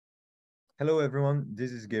Hello, everyone.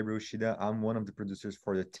 This is Gabriel Uchida. I'm one of the producers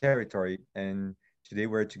for The Territory, and today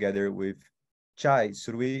we're together with Txai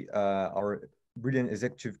Suruí, our brilliant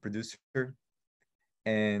executive producer,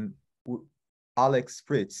 and Alex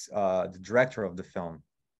Pritz, the director of the film.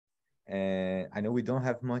 And I know we don't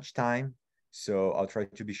have much time, so I'll try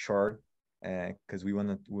to be short because we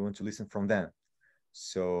want to listen from them.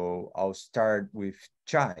 So I'll start with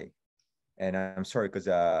Chai, and I'm sorry because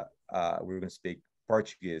we're going to speak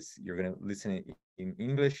Portuguese. You're going to listen in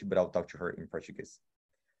English, but I'll talk to her in Portuguese.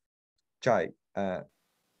 Chai,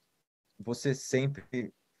 você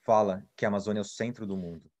sempre fala que a Amazônia é o centro do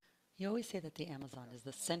mundo. You always say that the Amazon is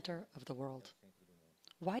the center of the world.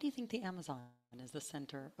 Why do you think the Amazon is the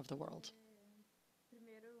center of the world?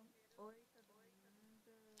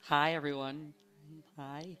 Hi, everyone.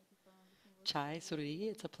 Hi. Txai Suruí,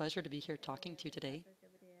 it's a pleasure to be here talking to you today.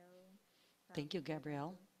 Thank you,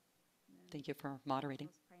 Gabrielle. Thank you for moderating.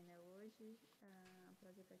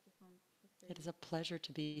 It is a pleasure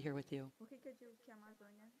to be here with you.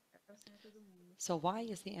 So why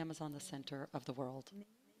is the Amazon the center of the world?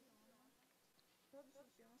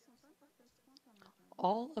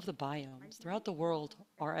 All of the biomes throughout the world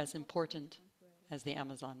are as important as the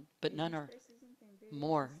Amazon, but none are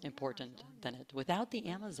more important than it. Without the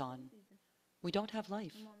Amazon, we don't have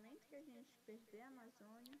life.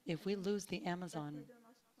 If we lose the Amazon,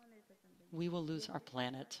 we will lose our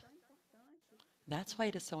planet. That's why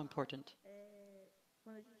it is so important.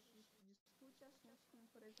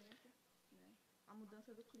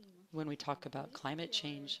 When we talk about climate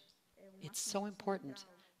change, it's so important.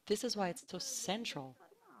 This is why it's so central.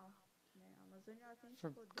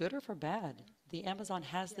 For good or for bad, the Amazon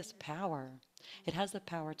has this power. It has the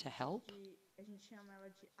power to help.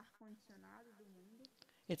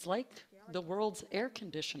 It's like the world's air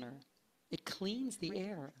conditioner. It cleans the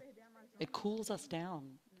air. It cools us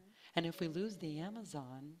down. And if we lose the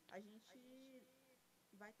Amazon,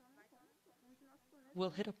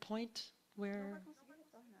 we'll hit a point where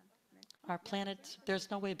our planet,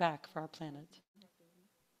 there's no way back for our planet.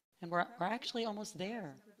 And we're actually almost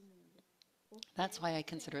there. That's why I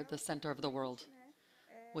consider it the center of the world.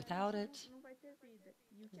 Without it,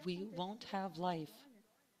 we won't have life.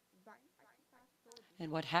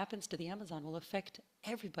 And what happens to the Amazon will affect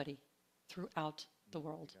everybody throughout the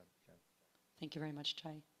world. Thank you very much,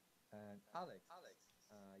 Txai. And Alex,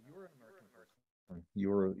 you were an American person.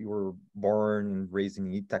 You were born and raised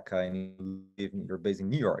in Ithaca, and you're based in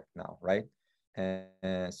New York now, right?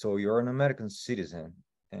 And so you're an American citizen.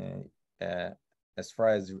 And uh, as far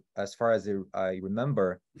as I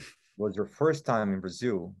remember, was your first time in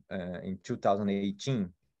Brazil in 2018.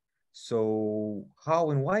 So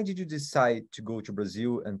how and why did you decide to go to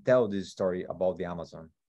Brazil and tell this story about the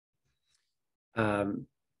Amazon? Um,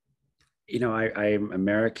 I'm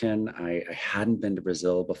American. I hadn't been to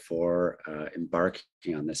Brazil before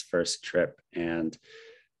embarking on this first trip. And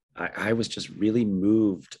I was just really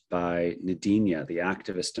moved by Nadine, the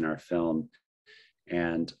activist in our film,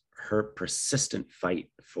 and her persistent fight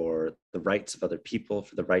for the rights of other people,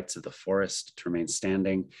 for the rights of the forest to remain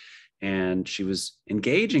standing. And she was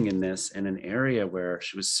engaging in this in an area where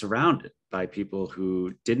she was surrounded by people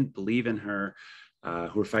who didn't believe in her,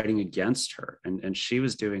 who were fighting against her. And she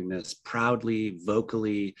was doing this proudly,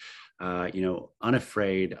 vocally,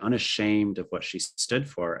 unafraid, unashamed of what she stood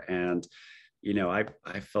for. And,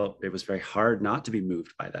 I felt it was very hard not to be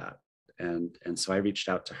moved by that. And so I reached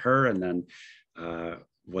out to her, and then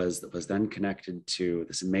was then connected to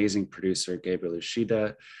this amazing producer, Gabriel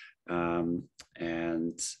Uchida.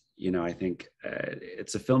 And I think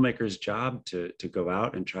it's a filmmaker's job to go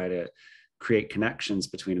out and try to create connections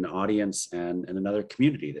between an audience and another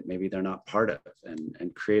community that maybe they're not part of,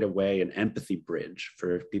 and create a way, an empathy bridge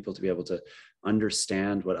for people to be able to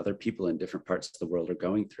understand what other people in different parts of the world are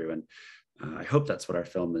going through. And I hope that's what our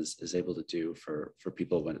film is able to do for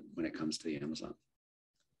people when it comes to the Amazon.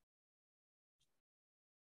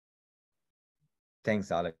 Thanks,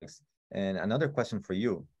 Alex. And another question for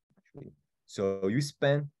you, actually. So you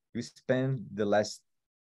spent the last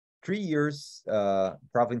 3 years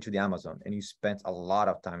traveling to the Amazon, and you spent a lot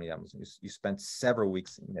of time in the Amazon. You spent several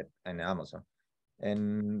weeks in the Amazon.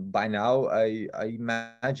 And by now, I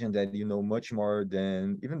imagine that you know much more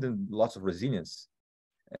than even than lots of Brazilians,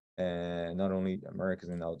 and not only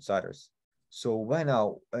Americans and outsiders. So by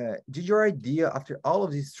now, did your idea after all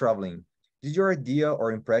of this traveling, did your idea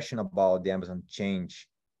or impression about the Amazon change?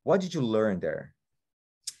 What did you learn there?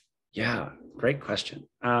 Yeah, great question.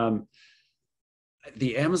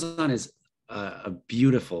 The Amazon is a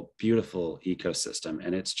beautiful, beautiful ecosystem,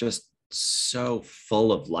 and it's just so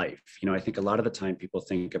full of life. I think a lot of the time people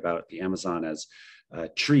think about the Amazon as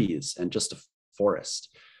trees and just a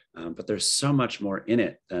forest. But there's so much more in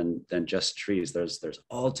it than just trees. There's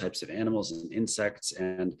all types of animals and insects,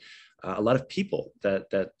 and a lot of people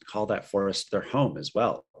that call that forest their home as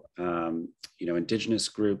well. Indigenous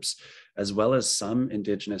groups, as well as some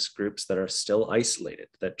indigenous groups that are still isolated,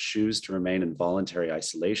 that choose to remain in voluntary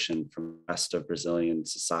isolation from the rest of Brazilian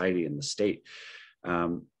society and the state.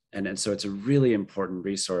 And so it's a really important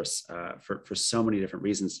resource for so many different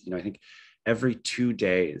reasons. I think every 2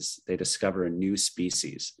 days they discover a new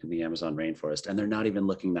species in the Amazon rainforest, and they're not even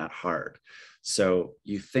looking that hard. So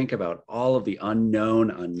you think about all of the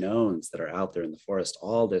unknown unknowns that are out there in the forest,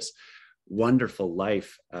 all this wonderful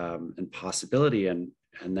life and possibility, and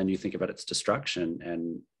then you think about its destruction,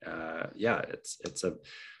 and it's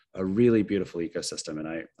a really beautiful ecosystem, and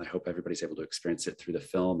I hope everybody's able to experience it through the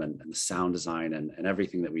film and the sound design and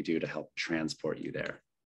everything that we do to help transport you there.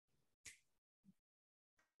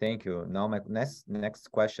 Thank you. Now my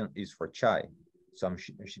next question is for Txai, so I'm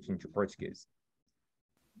shifting to Portuguese.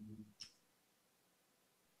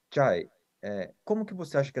 Txai, como que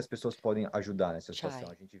você acha que as pessoas podem ajudar nessa situação?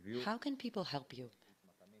 A gente viu. How can people help you?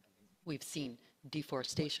 We've seen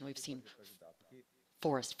deforestation. We've seen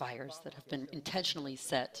forest fires that have been intentionally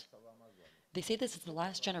set. They say this is the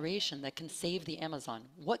last generation that can save the Amazon.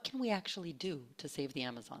 What can we actually do to save the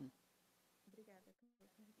Amazon?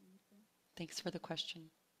 Thanks for the question.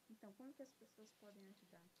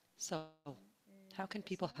 So, how can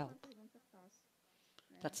people help?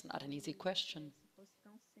 That's not an easy question.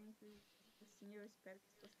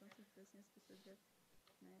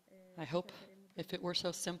 I hope if it were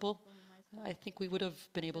so simple, I think we would have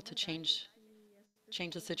been able to change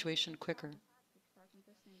the situation quicker.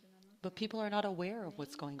 But people are not aware of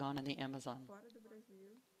what's going on in the Amazon.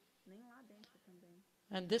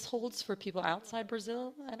 And this holds for people outside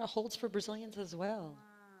Brazil, and it holds for Brazilians as well.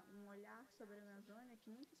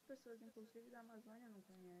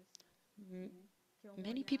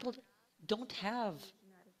 Many people don't have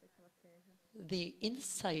the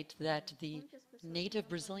insight that the native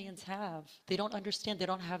Brazilians have. They don't understand, they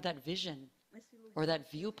don't have that vision or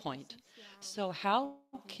that viewpoint. So how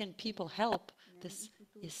can people help this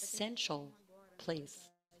essential place?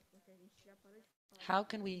 How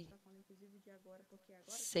can we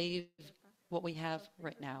save what we have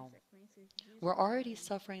right now? We're already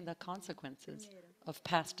suffering the consequences of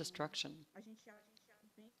past destruction.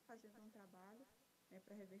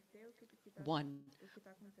 One,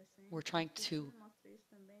 we're trying to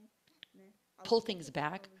pull things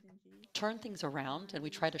back, turn things around, and we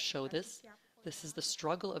try to show this. This is the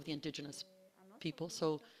struggle of the indigenous people.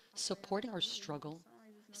 So supporting our struggle,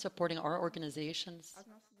 supporting our organizations,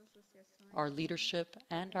 our leadership,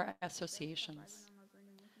 and our associations.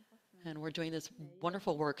 And we're doing this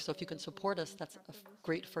wonderful work. So if you can support us, that's a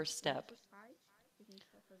great first step.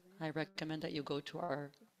 I recommend that you go to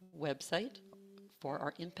our website for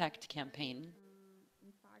our impact campaign.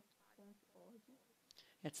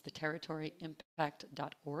 It's the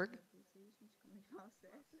territoryimpact.org.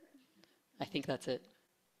 I think that's it.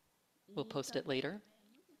 We'll post it later.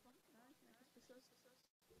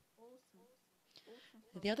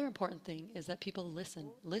 The other important thing is that people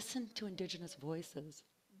listen to indigenous voices.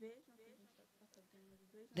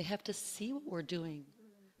 They have to see what we're doing,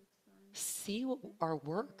 see our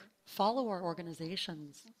work, follow our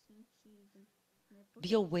organizations,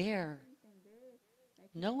 be aware,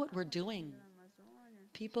 know what we're doing.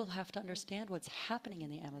 People have to understand what's happening in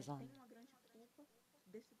the Amazon.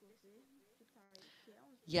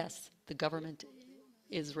 Yes, the government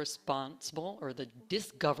is responsible, or the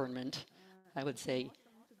disgovernment, I would say,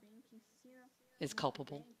 is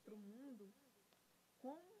culpable.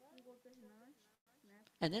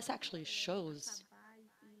 And this actually shows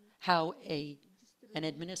how an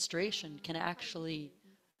administration can actually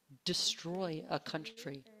destroy a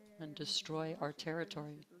country and destroy our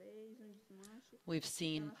territory. We've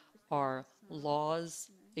seen our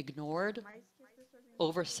laws ignored,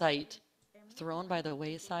 oversight thrown by the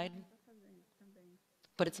wayside,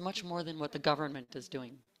 but it's much more than what the government is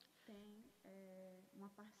doing.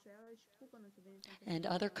 And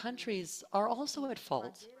other countries are also at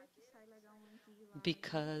fault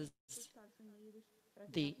because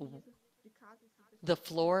the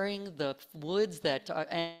flooring, the woods that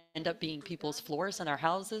end up being people's floors in our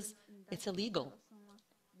houses, it's illegal.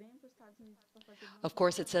 Of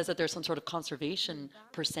course, it says that there's some sort of conservation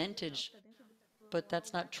percentage, but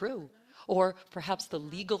that's not true. Or perhaps the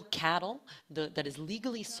legal cattle that is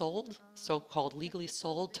legally sold, so-called legally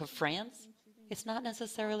sold to France, it's not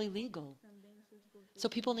necessarily legal. So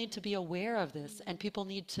people need to be aware of this, and people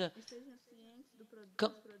need to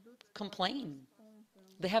complain.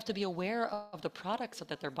 They have to be aware of the products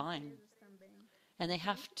that they're buying. And they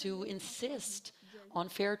have to insist on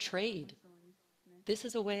fair trade. This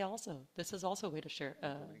is a way also. This is also a way to share,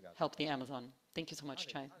 help the Amazon. Thank you so much,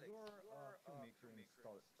 Txai.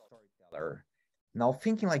 Storyteller. Now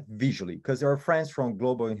thinking like visually, because there are friends from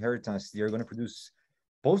Global Inheritance, they're going to produce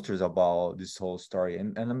posters about this whole story,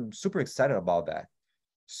 and I'm super excited about that.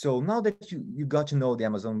 So now that you got to know the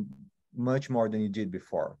Amazon much more than you did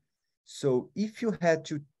before, so if you had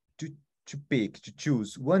to to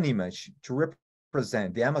choose one image to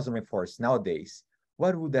represent the Amazon rainforest nowadays,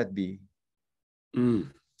 what would that be?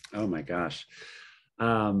 Oh my gosh.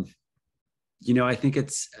 You know, I think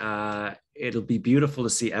it'll be beautiful to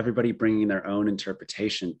see everybody bringing their own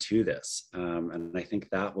interpretation to this. And I think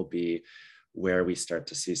that will be where we start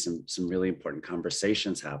to see some really important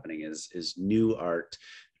conversations happening is new art,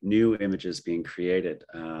 new images being created,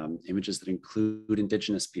 images that include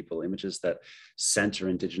indigenous people, images that center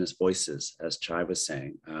indigenous voices, as Txai was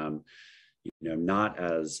saying, you know, not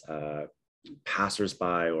as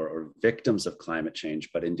passersby or victims of climate change,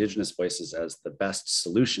 but indigenous voices as the best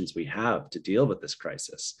solutions we have to deal with this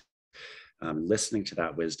crisis, listening to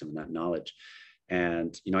that wisdom and that knowledge.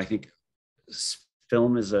 And, you know, I think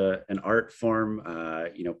film is an art form,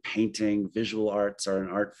 you know, painting, visual arts are an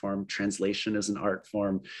art form, translation is an art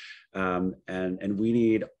form. And we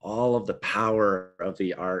need all of the power of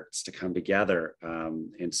the arts to come together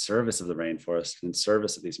in service of the rainforest, in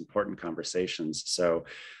service of these important conversations. So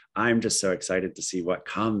I'm just so excited to see what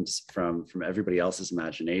comes from everybody else's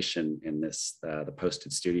imagination in this, the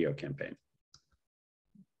Posted Studio campaign.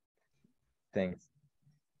 Thanks.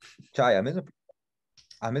 Txai, a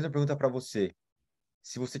mesma pergunta para você.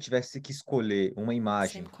 Se você tivesse que escolher uma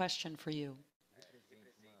imagem. Same question for you.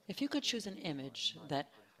 If you could choose an image that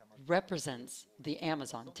represents the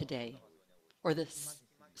Amazon today, or the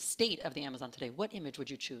state of the Amazon today, what image would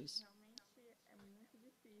you choose?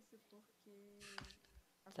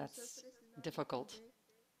 That's difficult.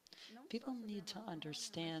 People need to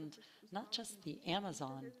understand not just the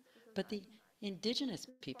Amazon, but the indigenous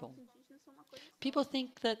people. People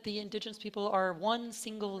think that the indigenous people are one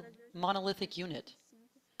single monolithic unit.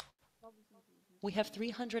 We have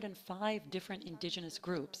 305 different indigenous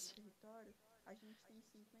groups.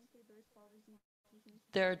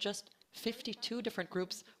 There are just 52 different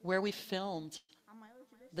groups where we filmed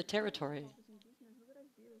the territory.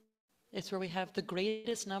 It's where we have the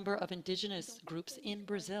greatest number of indigenous groups in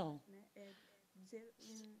Brazil.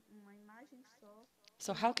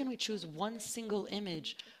 So how can we choose one single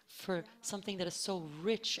image for something that is so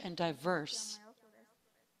rich and diverse?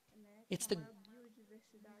 It's the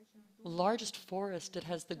largest forest that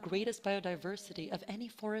has the greatest biodiversity of any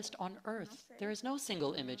forest on Earth. There is no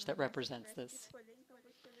single image that represents this.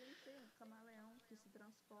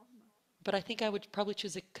 But I think I would probably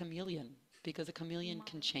choose a chameleon, because a chameleon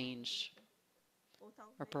can change.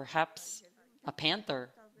 Or perhaps a panther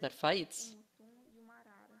that fights.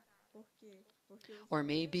 Or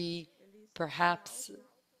maybe, perhaps,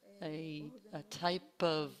 a type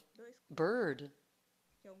of bird.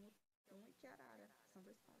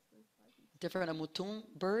 Different, a mutum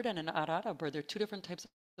bird and an arara bird. There are two different types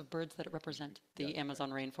of birds that represent the Amazon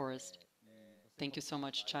rainforest. Thank you so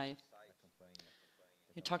much, Txai.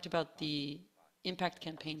 You talked about the Impact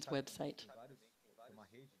Campaign's website.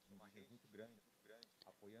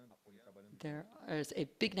 There is a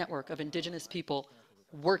big network of indigenous people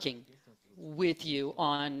working with you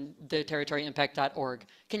on the territoryimpact.org.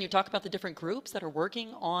 Can you talk about the different groups that are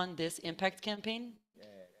working on this impact campaign?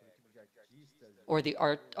 Or the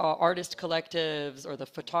artist collectives or the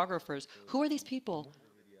photographers? Who are these people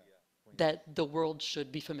that the world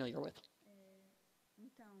should be familiar with?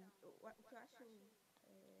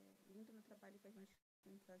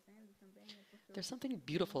 There's something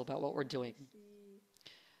beautiful about what we're doing.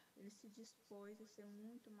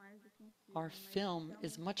 Our film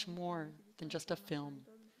is much more than just a film.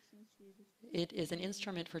 It is an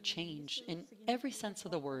instrument for change in every sense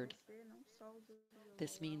of the word.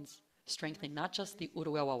 This means strengthening not just the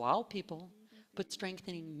Uruguay people, but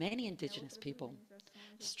strengthening many indigenous people,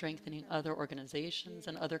 strengthening other organizations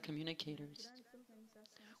and other communicators.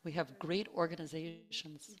 We have great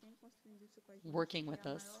organizations working with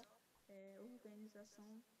us.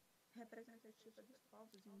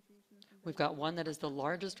 We've got one that is the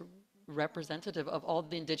largest representative of all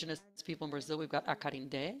the indigenous people in Brazil. We've got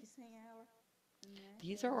Acarindé.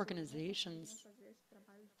 These are organizations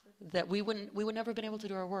that we would never have been able to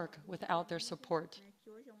do our work without their support.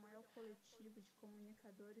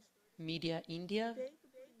 Media India,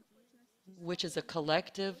 which is a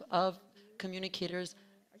collective of communicators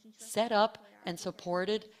set up and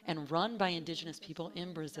supported and run by indigenous people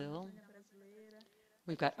in Brazil.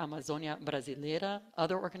 We've got Amazônia Brasileira,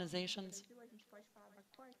 other organizations.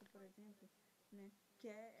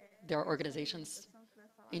 There are organizations,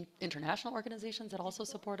 international organizations that also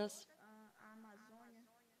support us.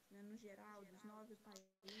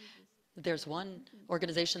 There's one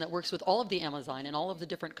organization that works with all of the Amazon in all of the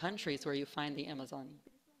different countries where you find the Amazon.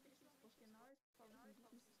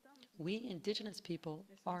 We indigenous people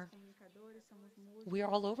we are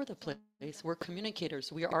all over the place. We're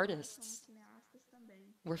communicators, we are artists,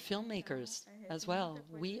 we're filmmakers as well.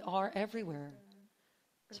 We are everywhere.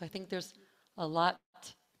 So I think there's a lot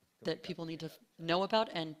that people need to know about,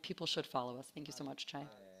 and people should follow us. Thank you so much, Txai.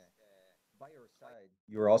 By your side,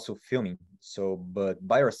 you're also filming. So, but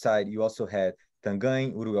by your side, you also had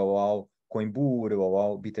Tangan, Uruguau, Coimbu,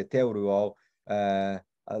 Uruguau, Bitete, Uruguau,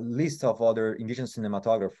 a list of other indigenous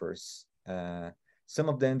cinematographers. Some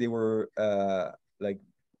of them, they were like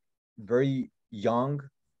very young.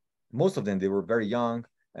 Most of them, they were very young.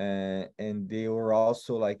 And they were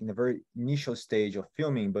also like in a very initial stage of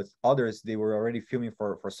filming, but others, they were already filming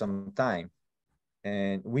for some time.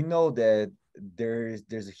 And we know that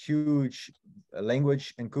there's a huge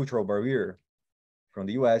language and cultural barrier from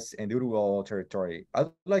the US and the Uruguay territory.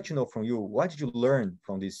 I'd like to know from you, what did you learn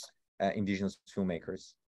from these indigenous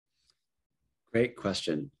filmmakers? Great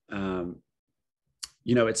question.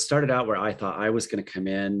 You know, it started out where I thought I was going to come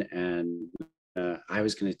in and I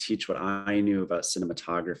was going to teach what I knew about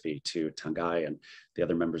cinematography to Tangai and the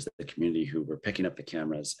other members of the community who were picking up the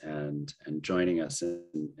cameras and joining us in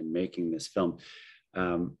making this film.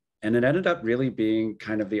 And it ended up really being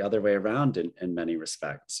kind of the other way around in many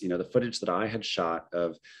respects. You know, the footage that I had shot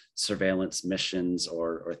of surveillance missions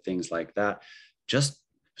or things like that just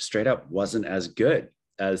straight up wasn't as good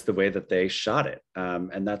as the way that they shot it.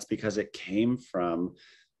 And that's because it came from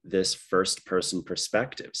this first person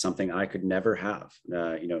perspective, something I could never have,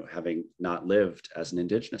 you know, having not lived as an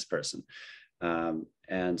indigenous person.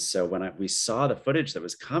 And so when we saw the footage that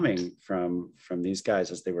was coming from these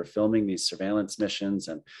guys as they were filming these surveillance missions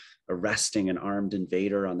and arresting an armed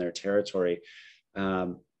invader on their territory,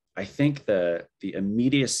 I think the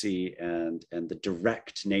immediacy and the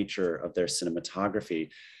direct nature of their cinematography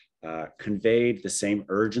conveyed the same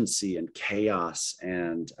urgency and chaos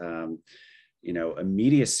and you know,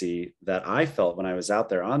 immediacy that I felt when I was out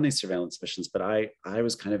there on these surveillance missions, but I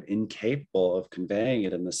was kind of incapable of conveying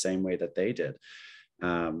it in the same way that they did.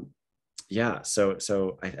 Yeah,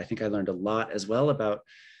 so I think I learned a lot as well about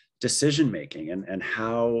decision making and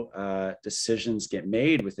how decisions get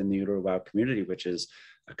made within the Uruguay community, which is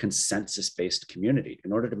a consensus-based community.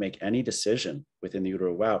 In order to make any decision within the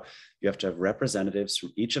Uruguay, you have to have representatives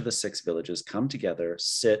from each of the 6 villages come together,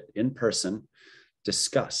 sit in person,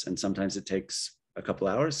 discuss. And sometimes it takes a couple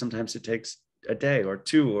hours, sometimes it takes a day or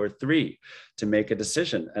 2 or 3 to make a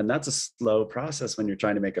decision. And that's a slow process when you're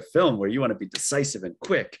trying to make a film where you want to be decisive and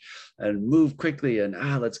quick and move quickly and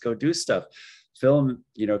let's go do stuff. Film,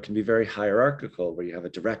 you know, can be very hierarchical where you have a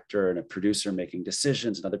director and a producer making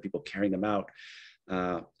decisions and other people carrying them out.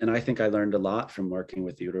 And I think I learned a lot from working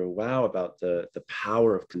with Uruguay about the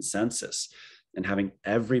power of consensus and having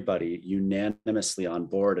everybody unanimously on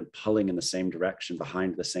board and pulling in the same direction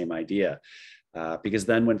behind the same idea. Because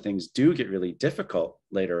then when things do get really difficult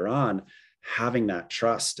later on, having that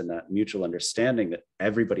trust and that mutual understanding that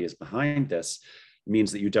everybody is behind this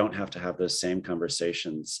means that you don't have to have those same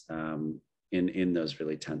conversations in those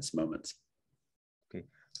really tense moments. Okay,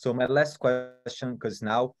 so my last question, because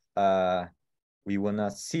now we want to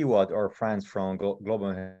see what our friends from Global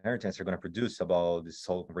Inheritance are going to produce about this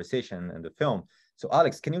whole conversation and the film. So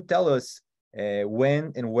Alex, can you tell us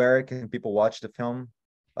when and where can people watch the film?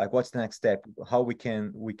 Like, what's the next step? How we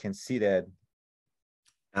can see that?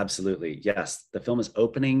 Absolutely, yes. The film is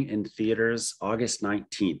opening in theaters August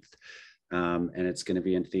 19th. And it's going to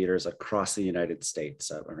be in theaters across the United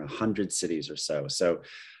States, around 100 cities or so. So,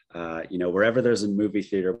 you know, wherever there's a movie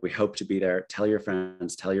theater, we hope to be there. Tell your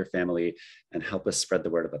friends, tell your family, and help us spread the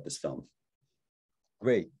word about this film.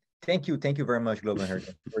 Great. Thank you very much, Global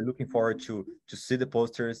Heritage. We're looking forward to see the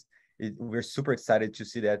posters. We're super excited to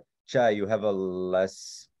see that. Txai, you have a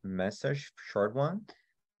last message, short one?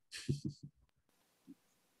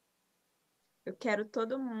 Eu quero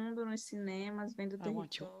todo mundo nos cinemas, vendo I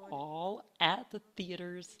want you all at the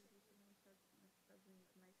theaters.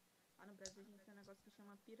 No Brasil a gente tem negócio que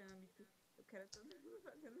chama pirâmide. Eu quero todo mundo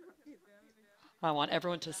fazendo uma pirâmide. I want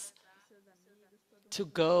everyone to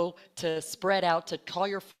go, to spread out, to call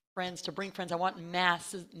your friends, to bring friends. I want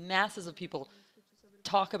masses of people.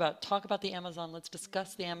 Talk about the Amazon. Let's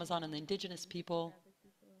discuss the Amazon and the indigenous people.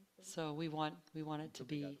 So we want it to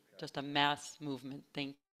be just a mass movement.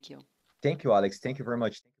 Thank you. Thank you, Alex. Thank you very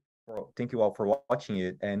much. Thank you all for watching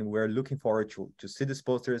it. And we're looking forward to see these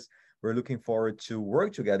posters. We're looking forward to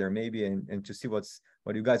work together maybe and to see what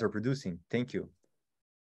you guys are producing. Thank you.